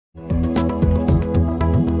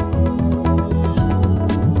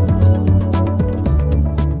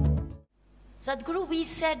Sadguru,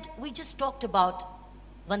 we just talked about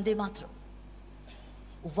Vande Matram.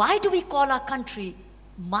 Why do we call our country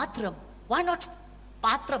Matram? Why not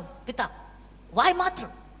Patram, Pita? Why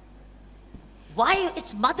Matram? Why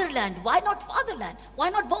it's motherland? Why not fatherland? Why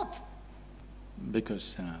not both?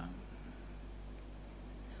 Because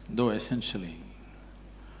though essentially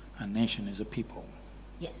a nation is a people,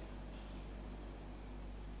 yes,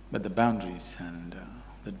 but the boundaries and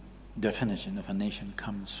the definition of a nation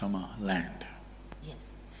comes from a land.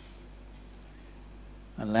 yes,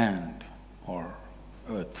 A land or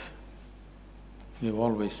earth, we've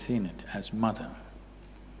always seen it as mother,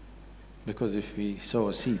 because if we sow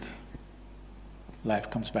a seed, life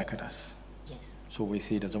comes back at us. yes, So we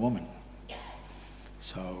see it as a woman.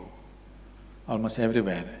 So almost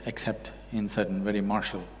everywhere except in certain very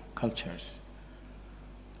martial cultures,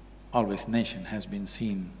 always nation has been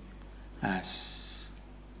seen as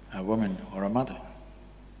a woman or a mother,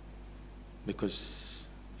 because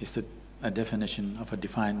it's a definition of a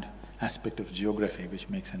defined aspect of geography which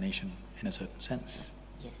makes a nation in a certain sense.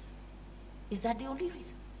 yes. Is that the only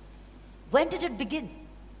reason? When did it begin?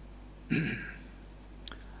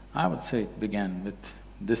 I would say it began with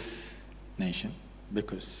this nation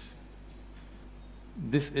because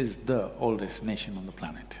this is the oldest nation on the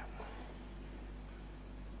planet.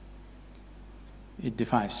 It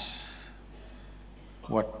defies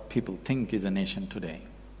what people think is a nation today.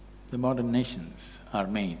 The modern nations are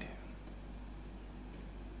made.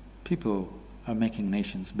 People are making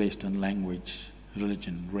nations based on language,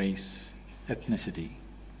 religion, race, ethnicity,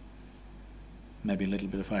 maybe a little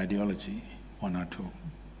bit of ideology, one or two.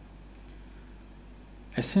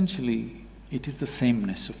 Essentially, it is the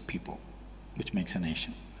sameness of people which makes a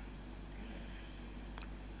nation.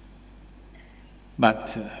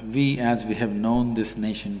 But we, as we have known this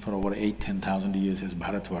nation for over 8–10,000 years as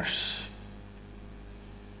Bharatvarsh,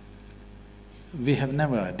 we have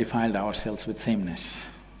never defiled ourselves with sameness.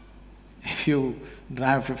 If you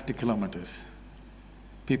drive 50 kilometers,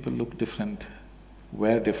 people look different,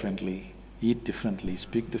 wear differently, eat differently,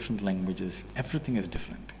 speak different languages, everything is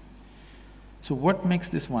different. So what makes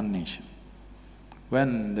this one nation?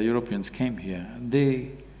 When the Europeans came here,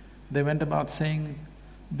 they went about saying,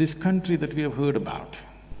 this country that we have heard about,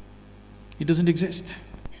 it doesn't exist.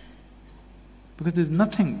 Because there's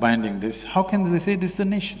nothing binding this, how can they say this is a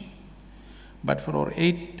nation? But for over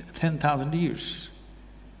 8–10,000 years,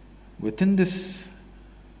 within this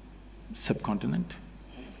subcontinent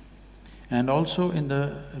and also in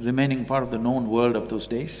the remaining part of the known world of those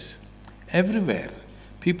days, everywhere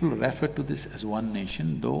people refer to this as one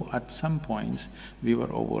nation, though at some points we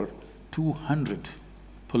were over 200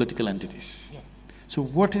 political entities. Yes, So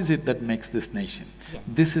what is it that makes this nation? yes.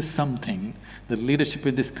 This is something the leadership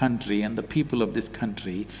in this country and the people of this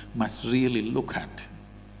country must really look at.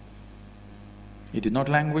 It is not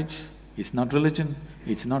language, it's not religion,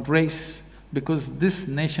 it's not race, because this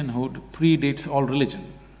nationhood predates all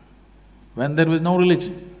religion. When there was no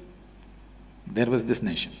religion, there was this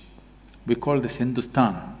nation. We call this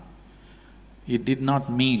Hindustan. It did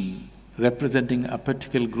not mean representing a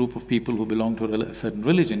particular group of people who belong to a certain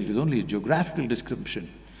religion, it was only a geographical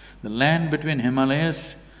description. The land between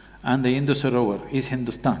Himalayas and the Indus Sarovar is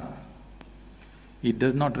Hindustan. It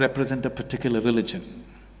does not represent a particular religion.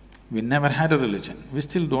 We never had a religion, we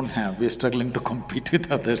still don't have, we're struggling to compete with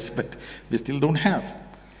others, but we still don't have.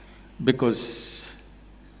 Because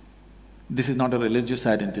this is not a religious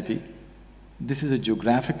identity, this is a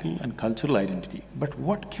geographical and cultural identity. But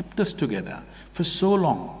what kept us together for so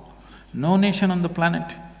long? No nation on the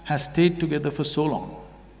planet has stayed together for so long.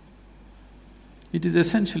 It is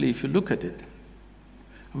essentially, if you look at it,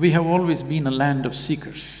 we have always been a land of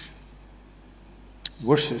seekers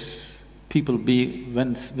versus people be…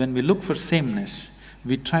 When we look for sameness,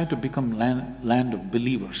 we try to become land of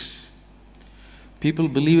believers. People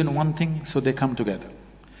believe in one thing, so they come together.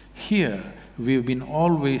 Here, we've been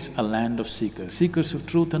always a land of seekers, seekers of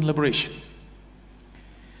truth and liberation.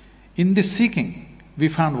 In this seeking, we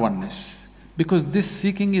found oneness, because this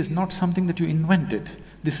seeking is not something that you invented,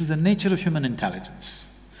 this is the nature of human intelligence.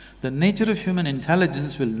 The nature of human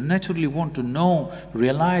intelligence will naturally want to know,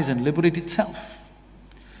 realize and liberate itself.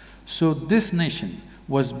 So this nation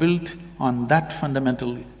was built on that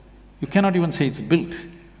fundamental… You cannot even say it's built.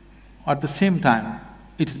 At the same time,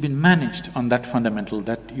 it has been managed on that fundamental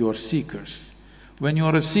that you are seekers. When you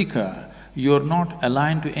are a seeker, you are not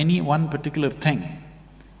aligned to any one particular thing.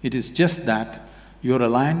 It is just that you're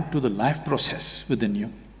aligned to the life process within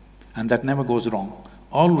you, and that never goes wrong.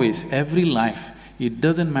 Always, every life, it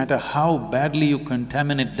doesn't matter how badly you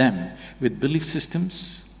contaminate them with belief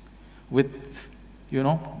systems, with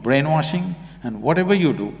brainwashing and whatever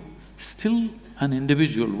you do, still An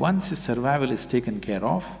individual, once his survival is taken care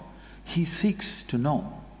of, he seeks to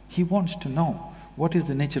know, he wants to know what is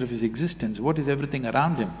the nature of his existence, what is everything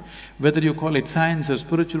around him. Whether you call it science or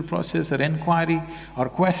spiritual process or inquiry or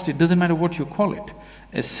quest, it doesn't matter what you call it.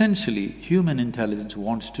 Essentially, human intelligence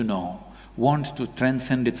wants to know, wants to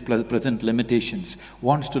transcend its present limitations,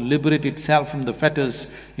 wants to liberate itself from the fetters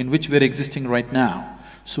in which we're existing right now.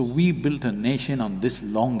 So we built a nation on this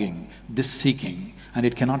longing, this seeking, and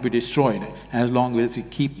it cannot be destroyed as long as we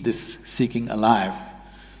keep this seeking alive.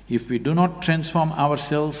 If we do not transform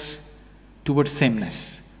ourselves towards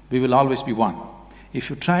sameness, we will always be one. If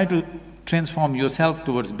you try to transform yourself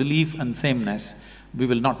towards belief and sameness, we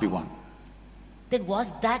will not be one. Then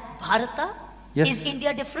was that Bharata? Yes. Is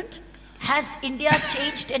India different? Has India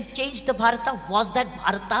changed and changed the Bharata? Was that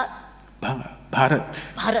Bharata? Bharat.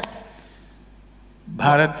 Bharat.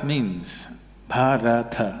 Bharat means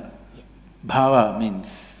Bharata. Bhava means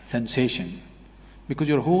sensation. Because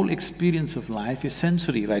your whole experience of life is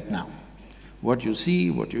sensory right now. What you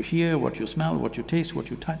see, what you hear, what you smell, what you taste, what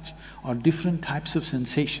you touch are different types of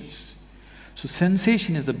sensations. So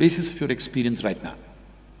sensation is the basis of your experience right now.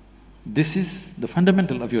 This is the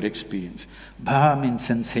fundamental of your experience. Bha means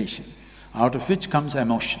sensation, out of which comes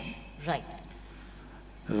emotion. Right.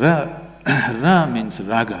 Ra means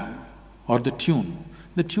raga, or the tune.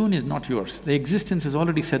 The tune is not yours. The existence has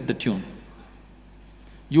already set the tune.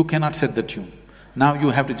 You cannot set the tune. Now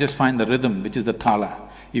you have to just find the rhythm, which is the thala.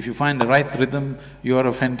 If you find the right rhythm, you are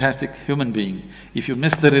a fantastic human being. If you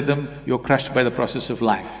miss the rhythm, you're crushed by the process of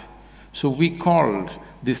life. So we called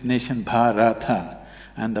this nation Bharata,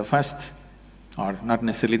 and the first, or not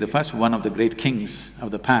necessarily the first, one of the great kings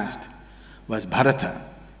of the past was Bharata.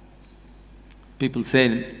 People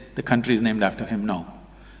say the country is named after him. No,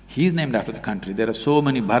 he is named after the country. There are so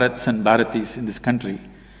many Bharats and Bharatis in this country.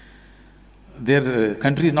 Their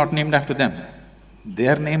country is not named after them. They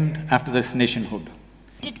are named after this nationhood.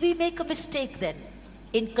 Did we make a mistake then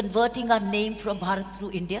in converting our name from Bharat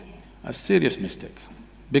to India? A serious mistake,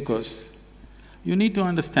 because you need to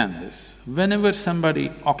understand this. Whenever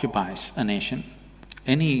somebody occupies a nation,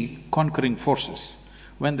 any conquering forces,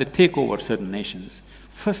 when they take over certain nations,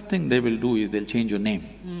 first thing they will do is they'll change your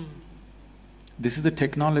name. This is the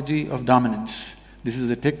technology of dominance. This is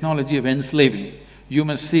the technology of enslaving. You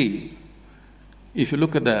must see, if you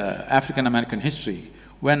look at the African-American history,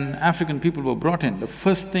 when African people were brought in, the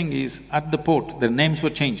first thing is, at the port, their names were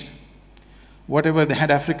changed. Whatever they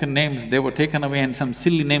had African names, they were taken away and some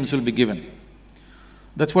silly names will be given.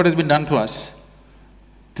 That's what has been done to us.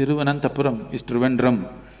 Thiruvananthapuram is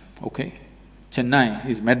Trivandrum, okay? Chennai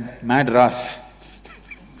is Madras.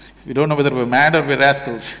 We don't know whether we're mad or we're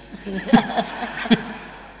rascals.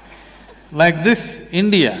 Like this,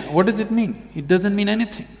 India, what does it mean? It doesn't mean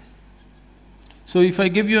anything. So if I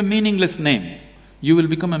give you a meaningless name, you will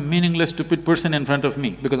become a meaningless, stupid person in front of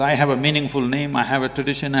me, because I have a meaningful name, I have a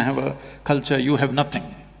tradition, I have a culture, you have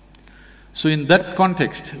nothing. So in that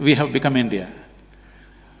context, we have become India.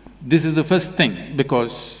 This is the first thing,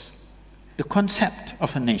 because the concept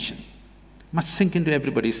of a nation must sink into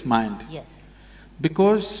everybody's mind. Yes.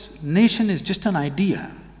 Because nation is just an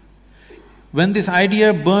idea. When this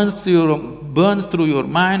idea burns through your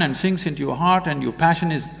mind and sinks into your heart and your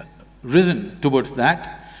passion is risen towards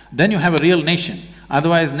that, then you have a real nation.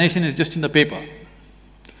 Otherwise, nation is just in the paper.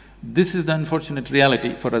 This is the unfortunate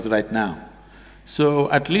reality for us right now. So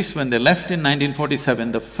at least when they left in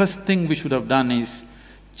 1947, the first thing we should have done is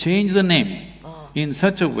change the name in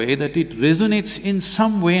such a way that it resonates in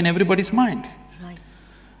some way in everybody's mind. Right.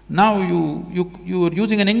 Now you are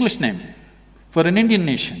using an English name for an Indian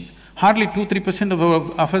nation. Hardly 2–3%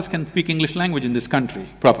 of us can speak English language in this country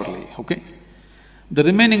properly, okay? The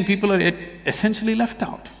remaining people are essentially left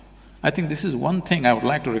out. I think this is one thing I would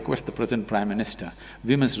like to request the present Prime Minister.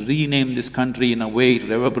 We must rename this country in a way it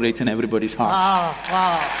reverberates in everybody's hearts.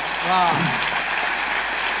 Wow.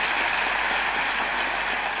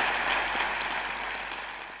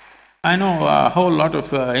 I know a whole lot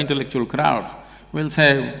of intellectual crowd will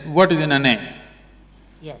say, what is in a name?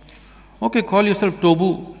 Yes. Okay, call yourself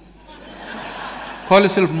Tobu, call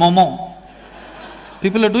yourself Momo.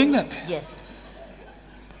 People are doing that. Yes.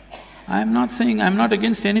 I'm not saying… I'm not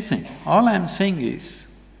against anything. All I'm saying is,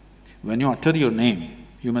 when you utter your name,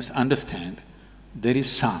 you must understand there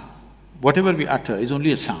is sound. Whatever we utter is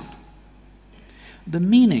only a sound. The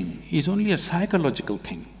meaning is only a psychological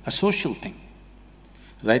thing, a social thing.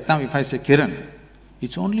 Right now if I say kiran,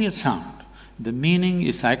 it's only a sound. The meaning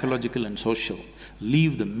is psychological and social.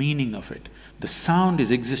 Leave the meaning of it. The sound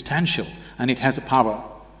is existential and it has a power.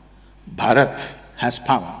 Bharat has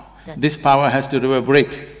power. This power has to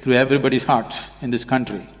reverberate through everybody's hearts in this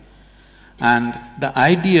country. And the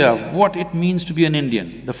idea of what it means to be an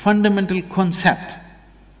Indian, the fundamental concept,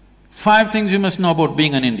 5 things you must know about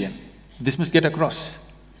being an Indian. This must get across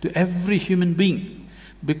to every human being.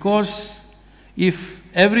 Because if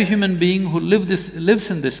every human being who lives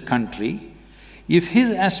in this country, if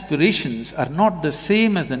his aspirations are not the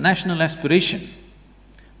same as the national aspiration,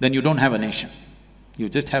 then you don't have a nation, you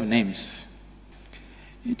just have names.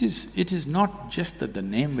 It is not just that the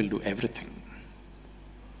name will do everything.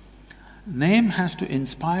 Name has to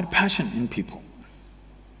inspire passion in people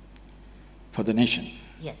for the nation.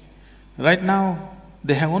 Yes. Right now,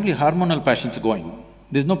 they have only hormonal passions going,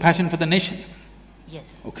 there's no passion for the nation.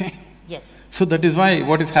 Yes. Okay? Yes. So that is why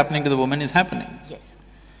what is happening to the woman is happening. Yes.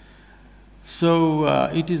 So,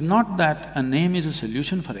 it is not that a name is a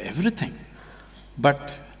solution for everything,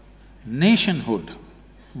 but nationhood.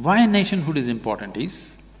 Why nationhood is important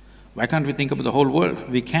is, why can't we think about the whole world?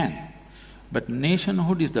 We can. But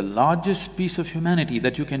nationhood is the largest piece of humanity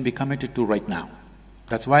that you can be committed to right now.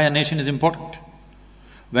 That's why a nation is important.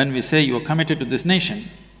 When we say you are committed to this nation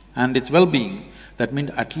and its well-being, that means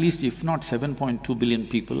at least if not 7.2 billion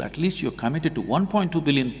people, at least you're committed to 1.2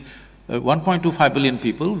 billion, 1.25 billion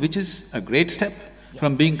people, which is a great step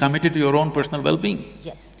from being committed to your own personal well-being.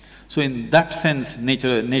 Yes. So in that sense,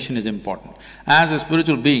 nation is important. As a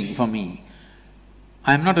spiritual being, for me,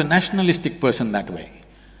 I'm not a nationalistic person that way.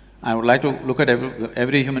 I would like to look at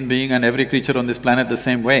every human being and every creature on this planet the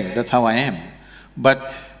same way, that's how I am.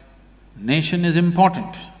 But nation is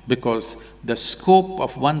important because the scope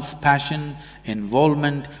of one's passion,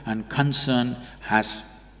 involvement and concern has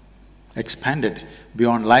expanded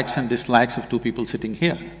beyond likes and dislikes of 2 people sitting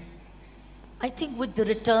here. I think with the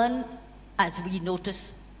return, as we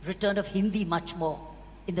notice, return of Hindi much more,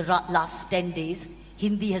 in the last 10 days,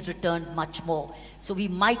 Hindi has returned much more. So we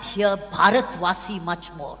might hear Bharatvasi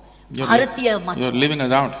much more, Bharatiya much more. You're leaving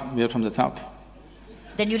us out, we are from the south.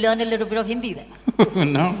 Then you learn a little bit of Hindi then.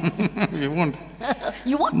 No, you won't.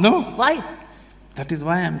 You won't? No. Why? That is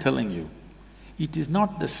why I'm telling you, it is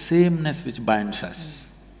not the sameness which binds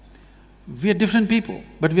us. We are different people,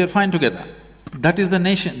 but we are fine together. That is the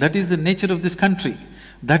nation, that is the nature of this country.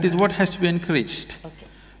 That is what has to be encouraged. Okay.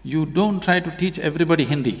 You don't try to teach everybody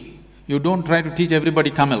Hindi, you don't try to teach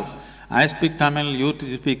everybody Tamil. I speak Tamil,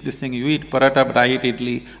 you speak this thing, you eat paratha but I eat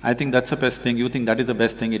idli, I think that's the best thing, you think that is the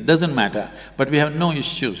best thing, it doesn't matter. But we have no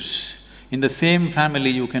issues. In the same family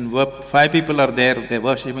you can work… 5 people are there, they're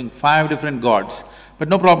worshipping 5 different gods, but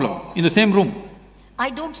no problem, in the same room. I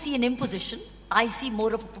don't see an imposition, I see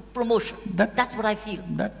more of a promotion. That's what I feel.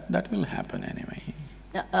 That will happen anyway.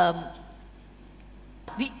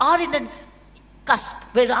 We are in a cusp,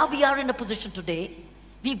 where we are in a position today,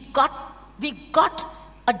 we've got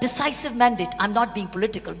a decisive mandate. I'm not being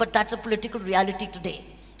political, but that's a political reality today.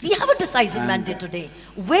 We have a decisive mandate today.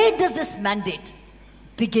 Where does this mandate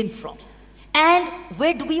begin from? And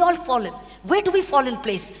where do we all fall in? Where do we fall in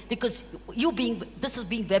place? Because this is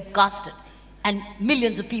being webcasted and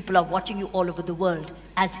millions of people are watching you all over the world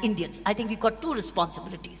as Indians. I think we've got 2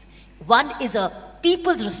 responsibilities. One is a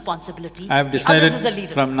people's responsibility, I have the other is a decided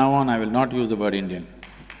leader's. from now on I will not use the word Indian.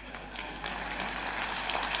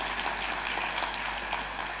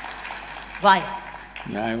 Why?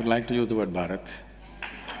 Yeah, I would like to use the word Bharat.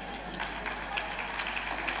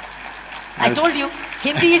 I told you,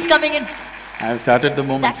 Hindi is coming in. I have started the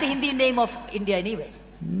moment… That's the Hindi name of India anyway.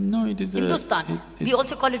 No, it is Hindustan. We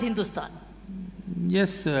also call it Hindustan.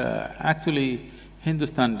 Yes, actually,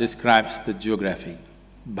 Hindustan describes the geography,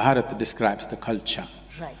 Bharat describes the culture.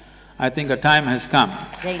 Right. I think a time has come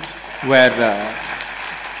Very nice.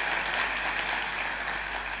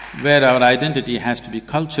 where our identity has to be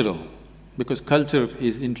cultural, because culture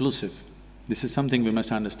is inclusive. This is something we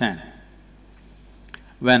must understand.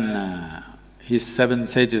 When his 7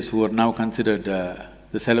 sages, who are now considered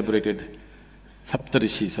the celebrated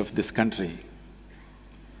Saptarishis of this country,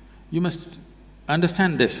 you must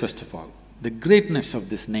understand this first of all. The greatness of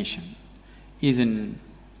this nation is in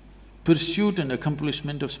pursuit and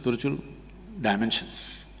accomplishment of spiritual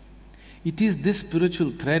dimensions. It is this spiritual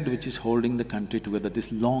thread which is holding the country together,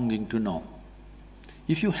 this longing to know.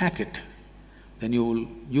 If you hack it, then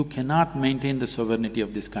you cannot maintain the sovereignty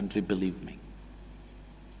of this country, believe me.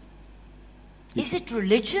 Is it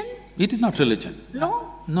religion? It is not religion.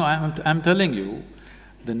 No? No, I'm telling you,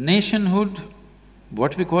 the nationhood,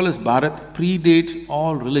 what we call as Bharat, predates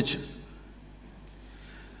all religion.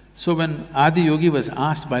 So when Adi Yogi was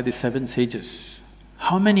asked by the 7 sages,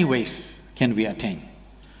 how many ways can we attain?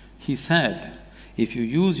 He said, if you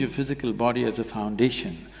use your physical body as a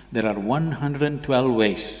foundation, there are 112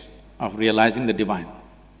 ways of realizing the divine.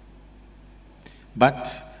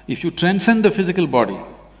 But if you transcend the physical body,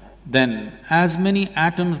 then as many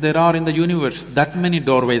atoms there are in the universe, that many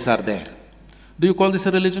doorways are there. Do you call this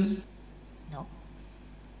a religion? No.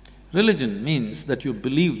 Religion means that you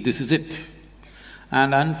believe this is it.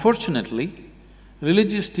 And unfortunately,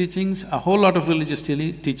 religious teachings, a whole lot of religious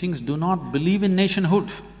teachings do not believe in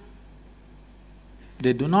nationhood.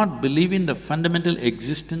 They do not believe in the fundamental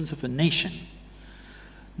existence of a nation.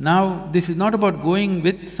 Now, this is not about going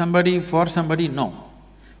with somebody, for somebody, no.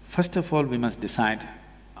 First of all, we must decide,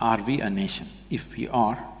 are we a nation? If we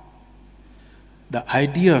are, the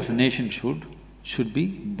idea of a nation should be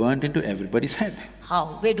burnt into everybody's head.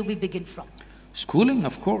 How? Where do we begin from? Schooling,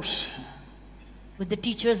 of course. With the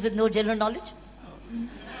teachers with no general knowledge?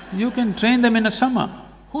 You can train them in a summer.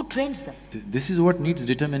 Who trains them? This is what needs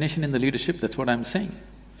determination in the leadership, that's what I'm saying.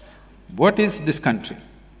 What is this country?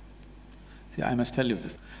 See, I must tell you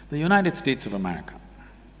this. The United States of America,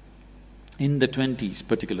 in the 20s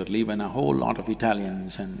particularly, when a whole lot of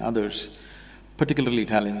Italians and others, particularly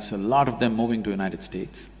Italians, a lot of them moving to United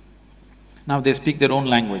States, now they speak their own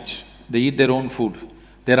language, they eat their own food,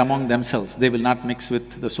 they're among themselves, they will not mix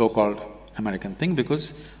with the so-called American thing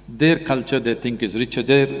because their culture they think is richer,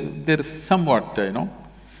 they're somewhat,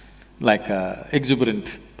 like a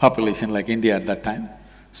exuberant population like India at that time,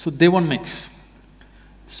 so they won't mix.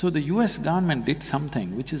 So the US government did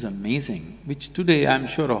something which is amazing, which today I'm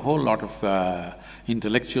sure a whole lot of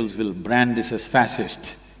intellectuals will brand this as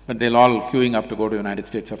fascist, but they'll all queuing up to go to United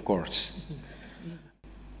States, of course.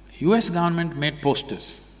 US government made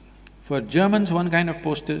posters. For Germans, one kind of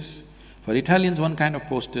posters, for Italians, one kind of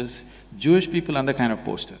posters, Jewish people, another kind of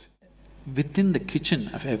posters. Within the kitchen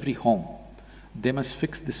of every home, they must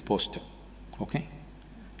fix this poster, okay?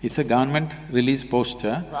 It's a government-released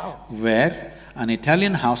poster where an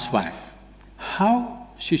Italian housewife, how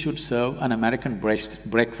she should serve an American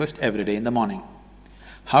breakfast every day in the morning,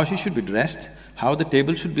 how she should be dressed, how the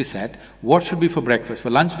table should be set, what should be for breakfast. For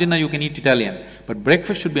lunch, dinner you can eat Italian, but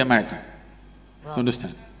breakfast should be American. Wow.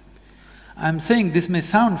 Understand? I'm saying this may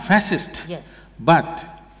sound fascist, yes, but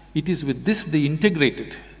it is with this they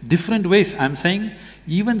integrated different ways. I'm saying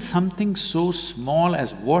even something so small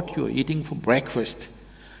as what you're eating for breakfast,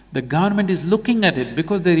 the government is looking at it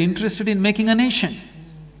because they're interested in making a nation.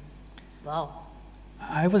 Wow.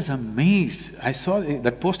 I was amazed. I saw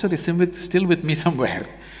that poster is still with me somewhere.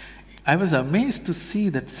 I was amazed to see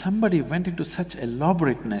that somebody went into such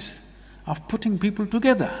elaborateness of putting people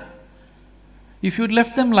together. If you'd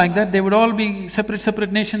left them like that, they would all be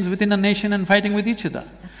separate nations within a nation and fighting with each other.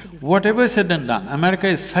 Whatever said and done, America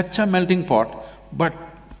is such a melting pot, but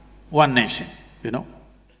one nation,